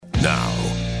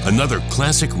Another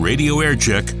classic radio air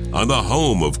check on the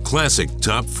home of classic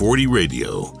Top 40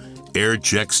 radio.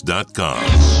 Airchecks.com.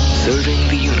 Serving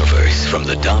the universe from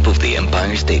the top of the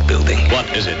Empire State Building.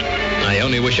 What is it? I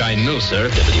only wish I knew, sir.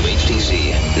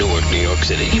 WHTZ, Newark, New York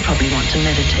City. You probably want to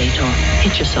meditate or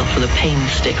hit yourself with a pain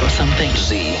stick or something.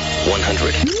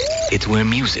 Z100. It's where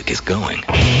music is going.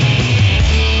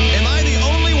 Am I the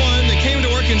only one that came to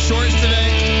work in shorts today?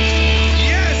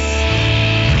 Yes!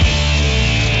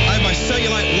 I have my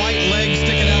cellulite white legs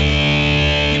sticking out.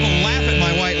 People laugh at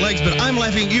my white legs, but I'm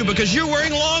laughing at you because you're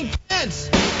wearing long pants.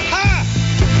 Ha!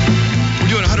 We're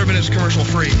doing 100 minutes commercial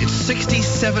free. It's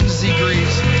 67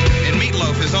 degrees, and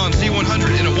Meatloaf is on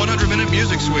Z100 in a 100-minute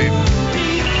music sweep.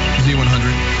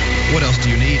 Z100. What else do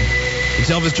you need? It's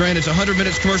Elvis Duran. It's 100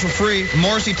 minutes commercial free.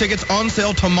 Morrissey tickets on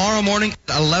sale tomorrow morning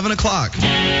at 11 o'clock.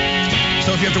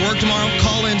 So if you have to work tomorrow,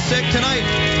 call in sick tonight.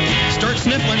 Start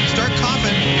sniffling, start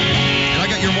coughing. And I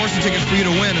got your Morrissey tickets for you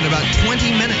to win in about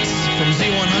 20 minutes from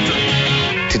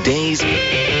Z100. Today's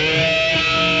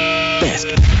best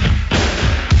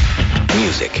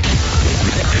music.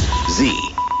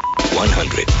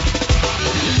 Z100.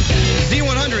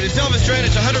 Z100, it's Elvis Duran.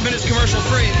 It's 100 minutes commercial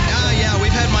free. Yeah,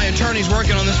 we've had my attorneys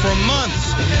working on this for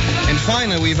months. And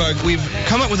finally, we've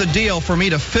come up with a deal for me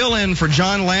to fill in for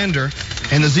John Lander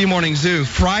in the Z Morning Zoo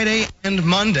Friday and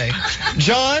Monday.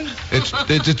 John? It's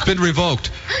been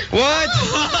revoked. What?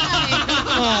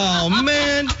 Oh,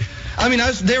 man. I mean,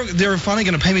 they were finally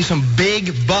going to pay me some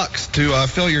big bucks to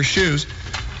fill your shoes.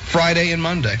 Friday and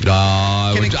Monday.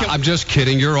 I'm just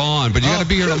kidding. You're on, but you got to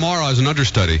be here tomorrow as an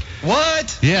understudy.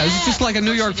 What? Yeah, it's just like a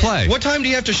New York play. What time do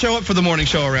you have to show up for the morning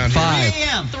show around here? 5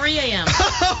 a.m. 3 a.m.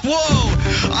 Whoa!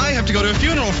 I have to go to a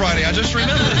funeral Friday. I just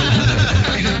remembered.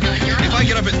 If I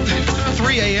get up at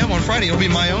 3 a.m. on Friday, it'll be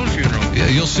my own funeral. Yeah,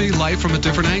 you'll see life from a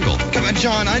different angle. Come on,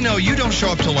 John. I know you don't show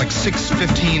up till like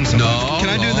 6:15. No. Can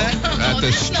I do that? At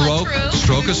the stroke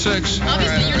of 6.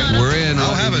 Obviously, you're not. We're in.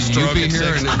 I'll have a stroke You be at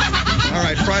here. 6. All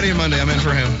right, Friday and Monday, I'm in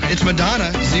for him. It's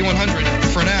Madonna,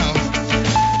 Z100, for now.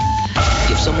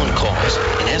 If someone calls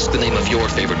and asks the name of your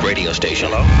favorite radio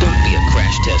station, don't be a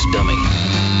crash test dummy.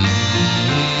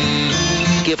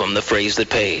 Give them the phrase that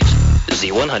pays.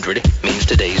 Z100 means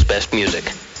today's best music.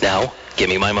 Now, give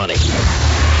me my money.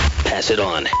 Pass it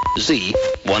on.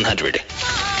 Z100.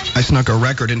 I snuck a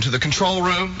record into the control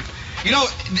room. You know,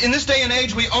 in this day and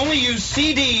age, we only use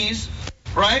CDs,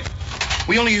 right?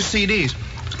 We only use CDs.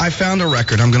 I found a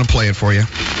record. I'm going to play it for you.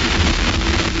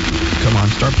 Come on,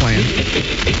 start playing.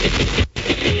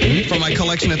 From my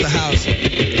collection at the house.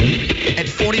 At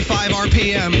 45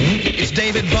 RPM, it's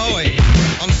David Bowie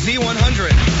on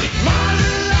Z100.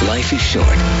 Life is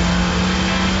short.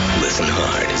 Listen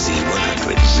hard.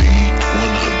 Z100.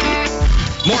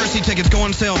 Z100. Morrissey tickets go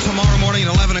on sale tomorrow morning at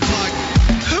 11 o'clock.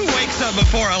 Who wakes up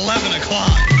before 11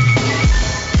 o'clock?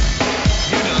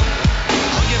 You know.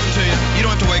 I'll give them to you. You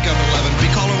don't have to wake up at 11. Be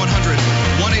caller 100.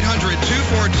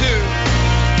 1-800-242-0100.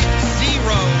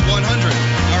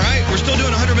 All right? We're still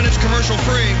doing 100 minutes commercial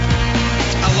free.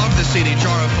 I love this CD,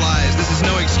 Jar of Flies. This is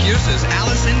No Excuses.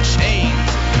 Alice in Chains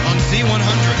on Z100.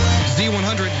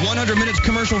 Z100, 100 minutes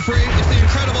commercial free. It's the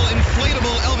incredible,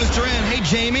 inflatable Elvis Duran. Hey,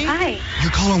 Jamie. Hi.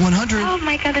 You're caller 100. Oh,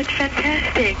 my God, that's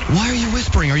fantastic. Why are you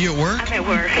whispering? Are you at work? I'm at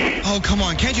work. Oh, come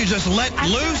on. Can't you just let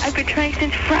loose? I've been trying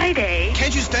since Friday.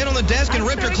 Can't you stand on the desk and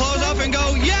rip your clothes off and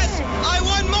go, yes, I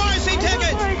won Morrissey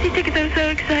tickets? Morrissey tickets. I'm so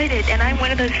excited. And I'm one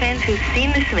of those fans who's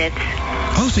seen the Smiths.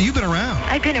 Oh, so you've been around.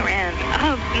 I've been around.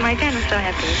 Oh, my God, I'm so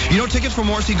happy. You know, tickets for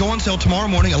Morrissey go on sale tomorrow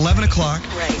morning, 11 o'clock.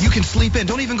 Right. You can sleep in.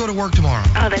 Don't even go to work tomorrow.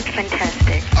 Oh, that's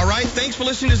fantastic. All right? Thanks for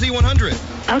listening to Z100.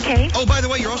 Okay. Oh, by the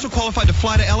way, you're also qualified to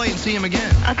fly to L.A. and see him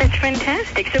again. Oh, that's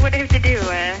fantastic. So what do I have to do?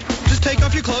 Just take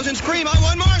off your clothes and scream, I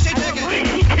won Morrissey tickets.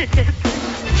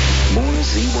 More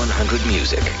Z100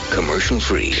 music. Commercial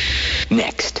free.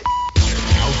 Next.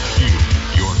 House Q,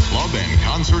 your club and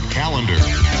concert calendar.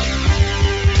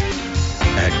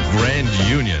 At Grand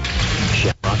Union.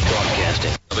 Shamrock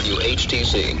Broadcasting.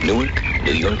 WHTZ. Newark,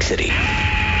 New York City.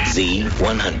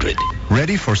 Z100.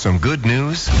 Ready for some good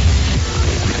news?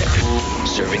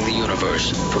 Serving the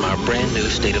universe from our brand new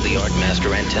state-of-the-art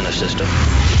master antenna system.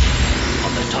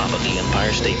 On the top of the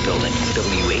Empire State Building.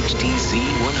 WHTZ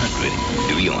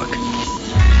 100, New York.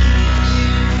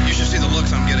 You should see the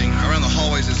looks I'm getting around the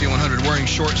hallways at Z100 wearing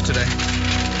shorts today.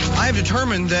 I have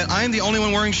determined that I am the only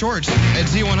one wearing shorts at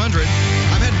Z100.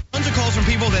 I've had tons of calls from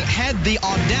people that had the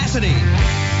audacity,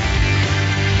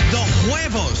 the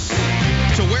huevos,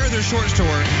 to wear their shorts to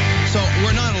work. So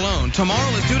we're not alone.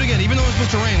 Tomorrow, let's do it again. Even though it's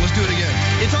supposed to rain, let's do it again.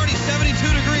 It's already 72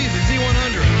 degrees at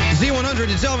Z100.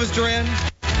 Z100, it's Elvis Duran.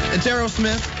 It's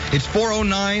Aerosmith. It's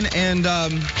 4:09, and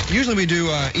usually we do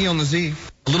E on the Z.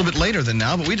 a little bit later than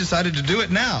now, but we decided to do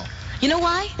it now. You know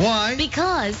why? Why?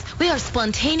 Because we are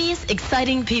spontaneous,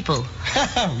 exciting people.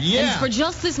 Yeah. And for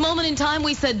just this moment in time,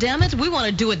 we said, damn it, we want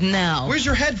to do it now. Where's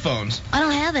your headphones? I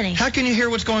don't have any. How can you hear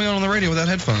what's going on the radio without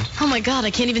headphones? Oh, my God,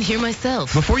 I can't even hear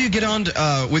myself. Before you get on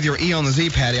with your E on the Z,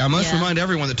 Patty, I must remind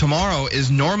everyone that tomorrow is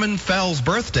Norman Fell's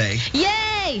birthday.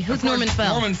 Yay! Who's Norman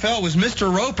Fell? Norman Fell was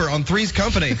Mr. Roper on Three's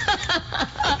Company.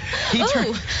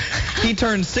 He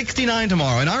turned 69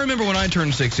 tomorrow, and I remember when I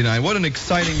turned 69. What an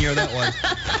exciting year that was.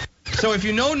 So if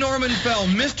you know Norman Fell,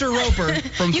 Mr. Roper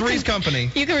from Three's Company.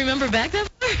 You can remember back that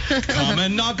far? Come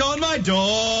and knock on my door.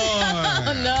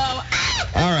 Oh, no.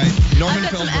 All right, Norman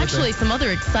Fell's birthday. Actually, some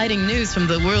other exciting news from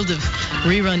the world of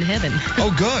rerun heaven.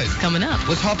 Oh, good. Coming up.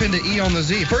 Let's hop into E on the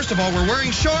Z. First of all, we're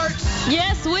wearing shorts.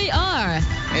 Yes, we are.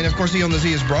 And, of course, E on the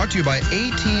Z is brought to you by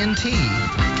AT&T.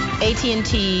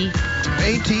 AT&T.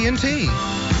 AT&T.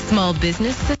 Small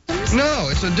business systems? No,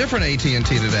 it's a different AT&T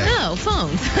today. No,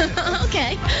 phones.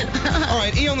 Okay. All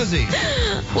right, E on the Z.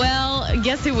 Well,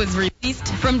 guess who was released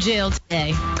from jail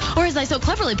today? Or as I so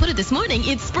cleverly put it this morning,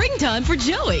 it's springtime for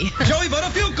Joey. Joey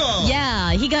Buttafuoco.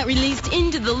 Yeah, he got released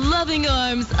into the loving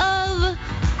arms of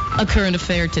a current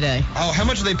affair today. Oh, how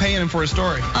much are they paying him for his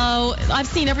story? Oh, I've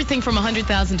seen everything from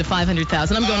 100,000 to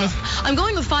 500,000. I'm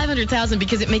going with 500,000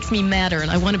 because it makes me madder, and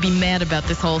I want to be mad about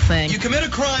this whole thing. You commit a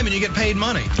crime and you get paid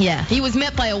money. Yeah, he was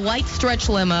met by a white stretch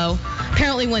limo.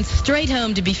 Apparently went straight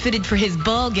home to be fitted for his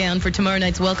ball gown for tomorrow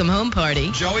night's welcome home party.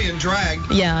 Joey in drag.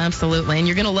 Yeah, absolutely, and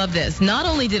you're gonna love this. Not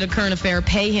only did a current affair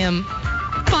pay him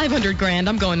 $500,000,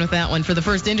 I'm going with that one for the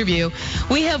first interview.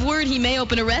 We have word he may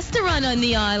open a restaurant on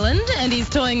the island, and he's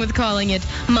toying with calling it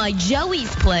My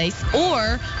Joey's Place,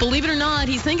 or, believe it or not,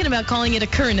 he's thinking about calling it a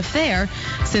current affair,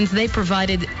 since they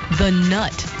provided the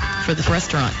nut for this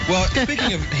restaurant. Well,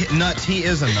 speaking of nuts, he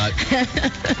is a nut.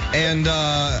 And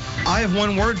I have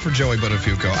one word for Joey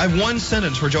Buttafuoco. I have one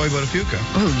sentence for Joey Buttafuoco.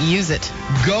 Oh, use it.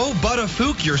 Go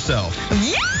Buttafuoco yourself.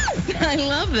 Yes! I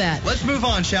love that. Let's move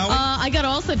on, shall we? I got to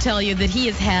also tell you that he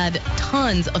has had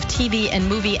tons of TV and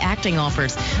movie acting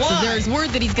offers. Why? So there's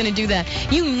word that he's going to do that.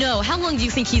 You know, how long do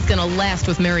you think he's going to last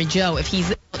with Mary Jo if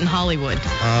he's in Hollywood?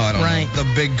 Oh, I don't know.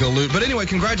 The big galoot. But anyway,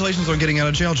 congratulations on getting out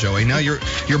of jail, Joey. Now you're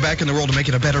back in the world to make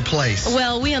it a better place.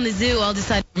 Well, we on the zoo all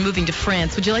decided we're moving to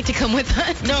France. Would you like to come with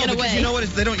us? No, because away? You know what?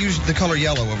 They don't use the color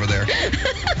yellow over there.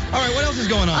 All right, what else is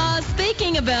going on?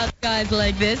 Speaking about guys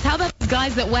like this, how about the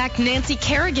guys that whacked Nancy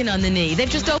Kerrigan on the knee? They've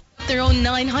just opened up their own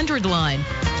 900 line.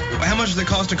 How much does it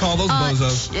cost to call those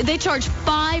bozos? They charge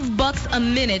 $5 a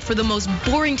minute for the most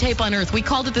boring tape on earth. We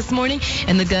called it this morning,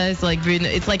 and the guy's like reading.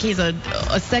 It's like he's a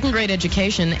second grade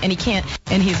education, and he can't.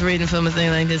 And he's reading from a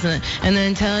thing like this, and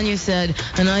then Tanya said,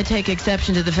 and I take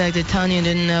exception to the fact that Tanya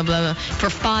didn't know blah blah. For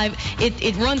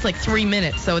it runs like 3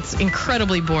 minutes, so it's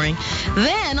incredibly boring.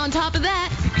 Then on top of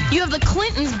that, you have the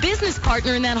Clintons' business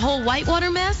partner in that whole Whitewater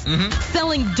mess,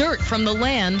 selling dirt from the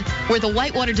land where the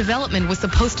Whitewater development was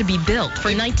supposed to be built for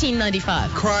 1995.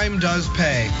 Crime does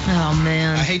pay. Oh,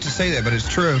 man. I hate to say that, but it's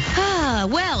true.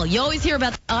 Well, you always hear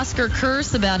about the Oscar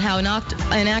curse, about how an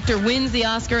actor wins the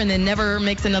Oscar and then never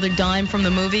makes another dime from the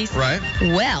movies. Right.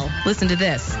 Well, listen to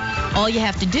this. All you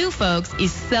have to do, folks,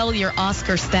 is sell your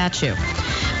Oscar statue.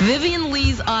 Vivian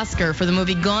Lee's Oscar for the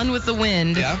movie Gone with the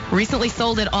Wind recently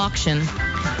sold at auction.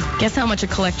 Guess how much a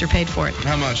collector paid for it?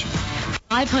 How much?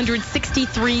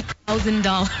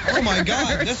 $563,000. Oh, my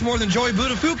God. That's more than Joey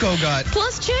Buttafuoco got.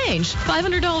 Plus change.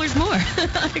 $500 more.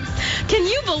 Can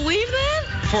you believe that?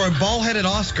 For a ball-headed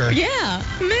Oscar. Yeah,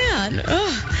 man.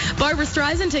 Ugh. Barbra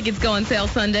Streisand tickets go on sale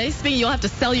Sunday. Speaking, you'll have to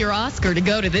sell your Oscar to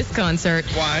go to this concert.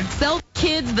 Why? Sell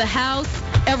kids, the house,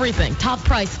 everything. Top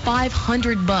price,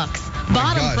 $500.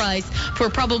 Bottom price for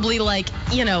probably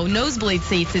nosebleed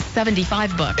seats is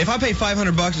 $75. If I pay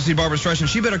 $500 to see Barbra Streisand,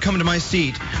 she better come to my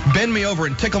seat, bend me over,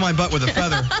 and tickle my butt with a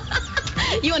feather.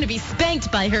 You want to be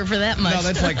spanked by her for that much. No,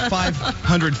 that's like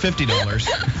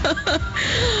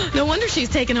 $550. No wonder she's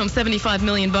taking home $75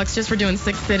 million just for doing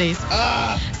 6 cities.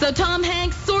 So Tom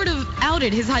Hanks sort of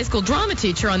outed his high school drama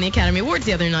teacher on the Academy Awards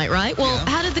the other night, right? Well,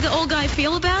 how did the old guy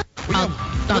feel about it? What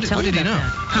did he know?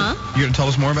 Huh? You going to tell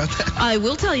us more about that? I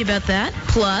will tell you about that.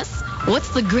 Plus, what's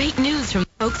the great news from the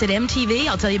folks at MTV?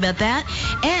 I'll tell you about that.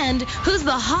 And who's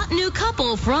the hot new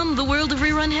couple from the world of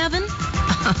rerun heaven?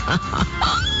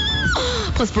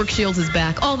 Plus, Brooke Shields is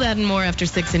back. All that and more after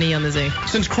 6 and E on the Z.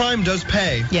 Since crime does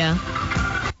pay. Yeah.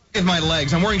 Look at my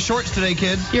legs. I'm wearing shorts today,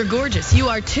 kids. You're gorgeous. You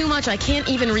are too much. I can't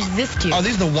even resist you. Are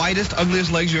these the whitest,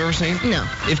 ugliest legs you've ever seen? No.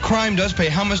 If crime does pay,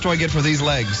 how much do I get for these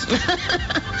legs?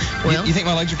 Well, you think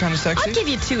my legs are kind of sexy? I'll give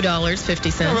you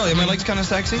 $2.50. Oh, really? Are my legs kind of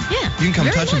sexy? Yeah. You can come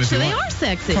very touch them much if you so. want. They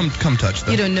are sexy. Come touch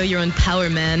them. You don't know your own power,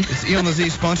 man. It's E on the Z,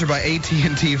 sponsored by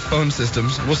AT&T Phone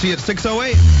Systems. We'll see you at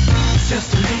 6:08.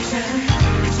 Just amazing.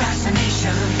 It's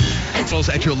fascination.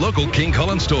 At your local King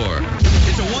Cullen store.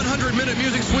 It's a 100-minute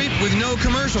music sweep with no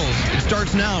commercials. It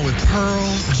starts now with Pearl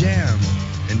Jam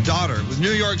and Daughter with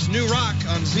New York's New Rock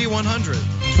on Z100.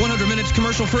 It's 100 minutes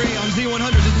commercial-free on Z100.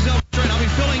 This is Elvis. I'll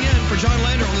be filling in for John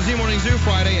Lander on the Z Morning Zoo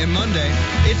Friday and Monday.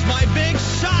 It's my big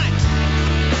shot.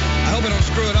 I hope I don't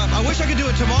screw it up. I wish I could do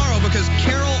it tomorrow because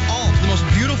Carol Alt, the most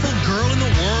beautiful girl in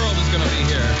the world, is going to be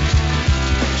here.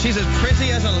 She's as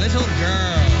pretty as a little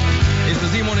girl. It's the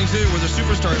Z Morning Zoo where the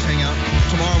superstars hang out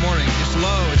tomorrow morning. It's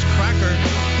Low, it's Cracker,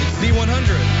 it's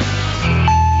Z100.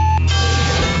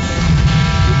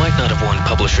 You might not have won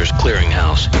Publishers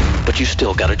Clearinghouse, but you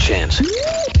still got a chance.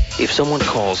 If someone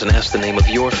calls and asks the name of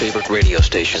your favorite radio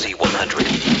station,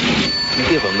 Z100,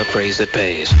 give them the praise that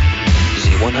pays.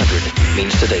 Z100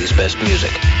 means today's best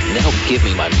music. Now give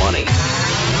me my money.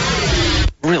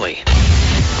 Really.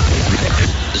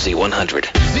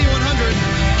 Z100.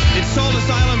 Z100. It's Salt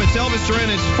Asylum. It's Elvis Duran.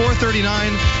 It's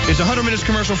 4:39. It's 100 minutes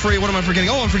commercial free. What am I forgetting?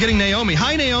 Oh, I'm forgetting Naomi.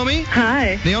 Hi, Naomi.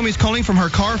 Hi. Naomi's calling from her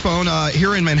car phone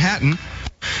here in Manhattan.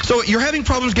 So you're having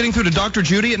problems getting through to Dr.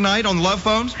 Judy at night on love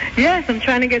phones? Yes, I'm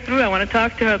trying to get through. I want to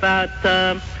talk to her about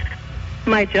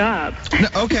my job. No,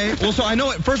 okay. Well, so I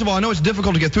know it. First of all, I know it's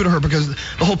difficult to get through to her because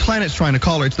the whole planet's trying to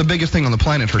call her. It's the biggest thing on the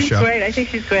planet, her She's show. great. I think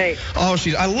she's great. Oh,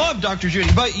 I love Dr.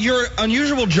 Judy. But your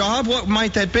unusual job, what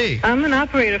might that be? I'm an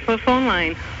operator for a phone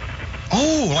line.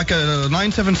 Oh, like a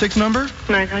 976 number?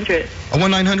 900. A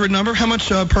 1-900 number? How much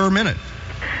per minute?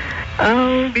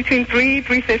 Oh, between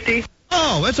 $3.50.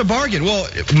 Oh, that's a bargain. Well,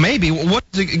 maybe. What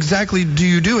exactly do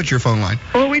you do at your phone line?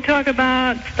 Well, we talk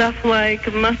about stuff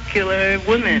like muscular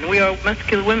women. We are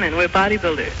muscular women. We're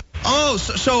bodybuilders. Oh,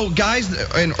 so guys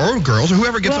or girls or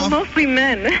whoever gets well, off. mostly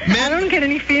men. I don't get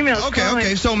any females.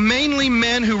 Okay. So mainly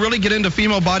men who really get into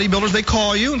female bodybuilders. They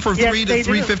call you, and for $3 to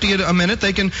 $3.50 a minute,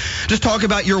 they can just talk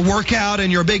about your workout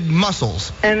and your big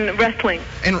muscles. And wrestling.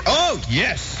 And oh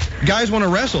yes, guys want to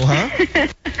wrestle, huh?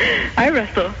 I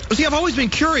wrestle. See, I've always been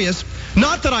curious.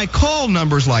 Not that I call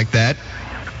numbers like that.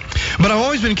 But I've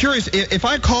always been curious, if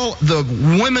I call the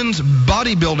women's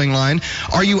bodybuilding line,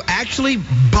 are you actually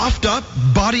buffed up,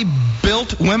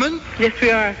 body-built women? Yes,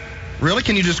 we are. Really?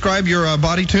 Can you describe your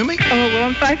body to me? Oh, well,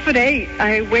 I'm 5'8".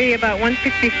 I weigh about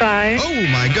 165. Oh,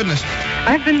 my goodness.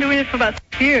 I've been doing it for about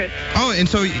 6 years. Oh, and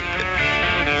so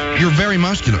you're very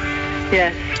muscular.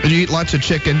 Yes. And you eat lots of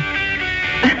chicken?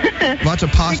 Lots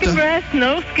of pasta? Chicken breast,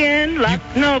 no skin,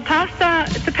 no pasta.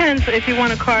 It depends if you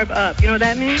want to carb up. You know what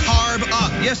that means? Carb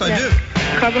up. Yes, I do.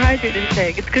 Carbohydrate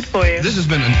intake. It's good for you. This has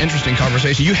been an interesting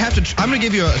conversation. You have to. I'm going to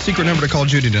give you a secret number to call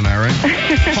Judy tonight, right?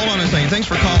 Hold on a second. Thanks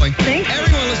for calling. Thanks.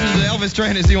 Everyone listens to Elvis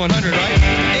Duran at Z100, right?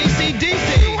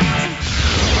 AC/DC.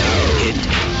 Hit.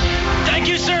 Thank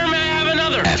you, sir. May I have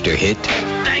another? After hit.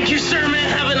 Thank you, sir. May I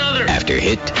have another? After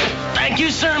hit. Thank you,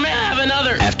 sir. May I have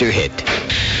another? After hit.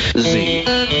 Z100.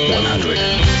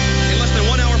 In less than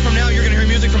 1 hour from now, you're going to hear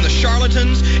music from the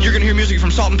Charlatans. You're going to hear music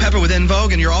from Salt and Pepper with En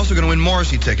Vogue, and you're also going to win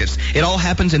Morrissey tickets. It all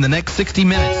happens in the next 60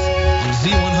 minutes on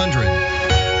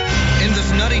Z100. In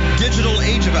this nutty digital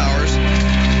age of ours,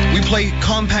 we play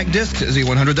compact discs at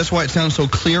Z100. That's why it sounds so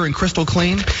clear and crystal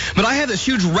clean. But I have this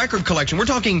huge record collection. We're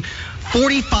talking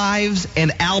 45s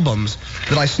and albums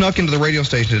that I snuck into the radio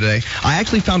station today. I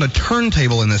actually found a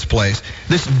turntable in this place.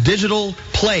 This digital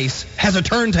place has a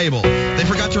turntable. They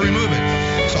forgot to remove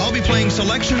it. So I'll be playing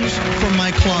selections from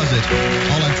my closet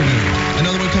all afternoon.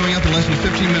 Another one coming up in less than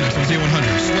 15 minutes on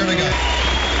Z100. Swear to God.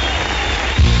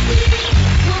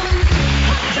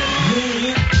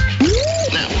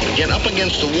 Get up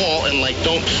against the wall and,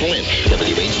 don't flinch.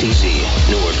 WHTZ,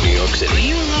 Newark, New York City. Are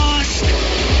you lost?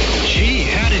 Gee,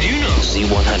 how did you know?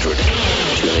 Z100.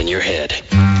 Tune in your head.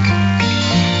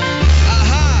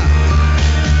 Aha!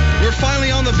 We're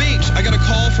finally on the beach. I got a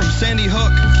call from Sandy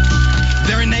Hook.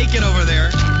 They're naked over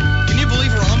there. Can you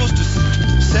believe we're almost to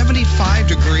 75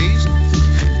 degrees?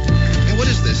 And what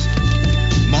is this?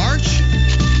 March?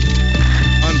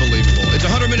 Unbelievable. It's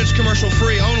 100 minutes commercial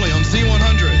free only on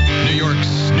Z100. New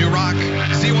York's New Rock,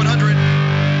 Z100,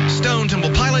 Stone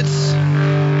Temple Pilots,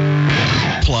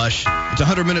 Plush. It's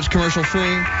 100 minutes commercial free.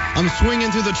 I'm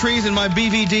swinging through the trees in my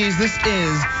BVDs. This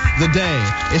is the day.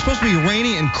 It's supposed to be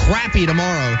rainy and crappy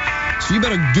tomorrow, so you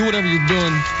better do whatever you're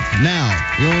doing now.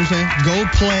 You know what I'm saying? Go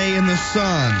play in the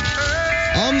sun.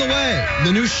 On the way,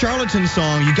 the new Charlatan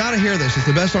song. You got to hear this. It's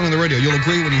the best song on the radio. You'll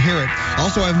agree when you hear it.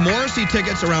 Also, I have Morrissey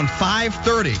tickets around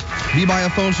 5:30. Be by a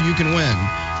phone so you can win.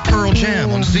 Pearl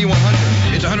Jam on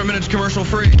Z100. It's 100 minutes commercial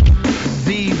free.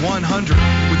 Z100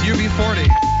 with UB40.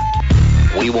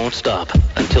 We won't stop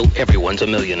until everyone's a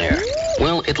millionaire.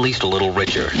 Well, at least a little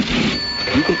richer.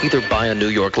 You can either buy a New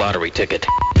York lottery ticket,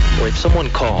 or if someone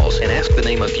calls and asks the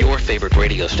name of your favorite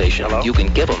radio station, you can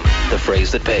give them the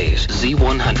phrase that pays.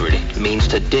 Z100 means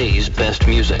today's best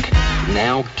music.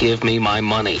 Now give me my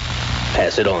money.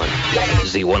 Pass it on.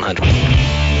 Z100.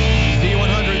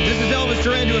 Z100. This is Elvis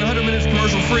Duran doing 100 minutes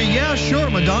commercial free. Yeah, sure.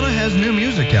 Madonna has new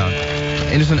music out.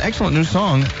 And it's an excellent new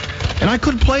song. And I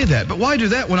could play that, but why do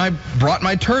that when I brought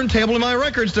my turntable and my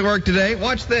records to work today?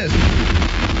 Watch this.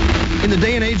 In the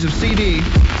day and age of CD,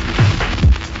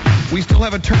 we still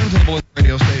have a turntable at the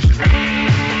radio station.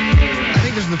 I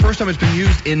think this is the first time it's been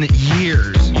used in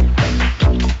years.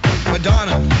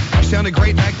 Madonna, she sounded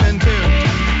great back then too.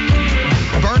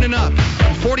 Burning up,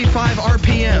 45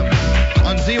 RPM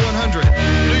on Z100.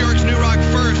 New York's new rock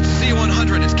first,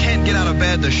 Z100. It's Can't Get Out of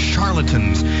Bed, The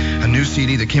Charlatans. A new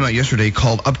CD that came out yesterday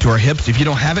called Up to Our Hips. If you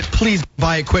don't have it, please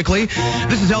buy it quickly.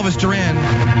 This is Elvis Duran.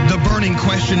 The burning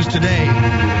questions today.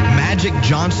 Magic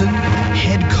Johnson,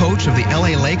 head coach of the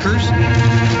LA Lakers.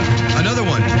 Another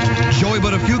one, Joey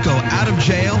Buttafuoco out of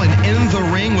jail and in the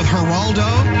ring with Geraldo.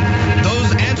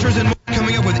 Those answers and more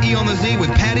coming up with E on the Z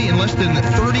with Patty in less than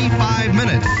 35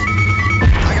 minutes.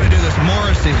 I gotta do this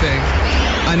Morrissey thing.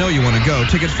 I know you want to go.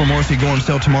 Tickets for Morrissey go on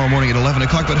sale tomorrow morning at 11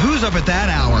 o'clock, but who's up at that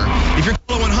hour? If you're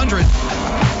calling 100,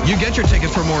 you get your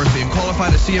tickets for Morrissey and qualify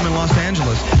to see him in Los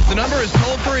Angeles. The number is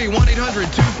toll-free,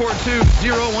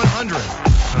 1-800-242-0100.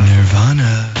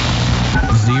 Nirvana.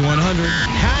 Z100.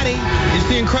 Hattie, it's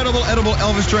the incredible edible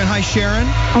Elvis Duran. Hi, Sharon.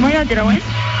 Oh, my God, did I win?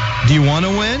 Do you want to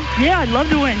win? Yeah, I'd love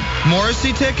to win.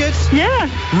 Morrissey tickets? Yeah.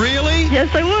 Really? Yes,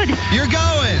 I would. You're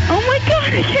going. Oh, my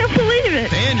God, I can't believe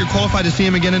it. And you're qualified to see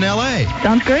him again in L.A.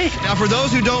 Sounds great. Now, for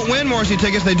those who don't win Morrissey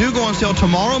tickets, they do go on sale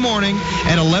tomorrow morning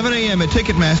at 11 a.m. at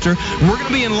Ticketmaster. We're going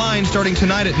to be in line starting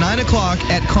tonight at 9 o'clock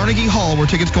at Carnegie Hall where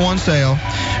tickets go on sale.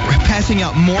 We're passing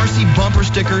out Morrissey bumper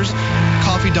stickers,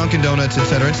 coffee, Dunkin' Donuts,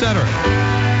 etc., etc.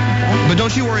 But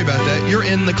don't you worry about that. You're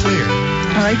in the clear.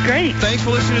 All right, great. Thanks for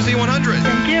listening to Z100.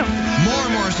 Thank you. More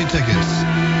Morrissey tickets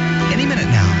any minute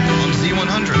now on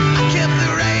Z100. I kept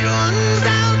the right ones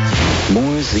out.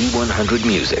 More Z100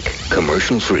 music,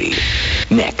 commercial free.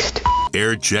 Next.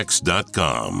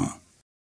 Airchecks.com.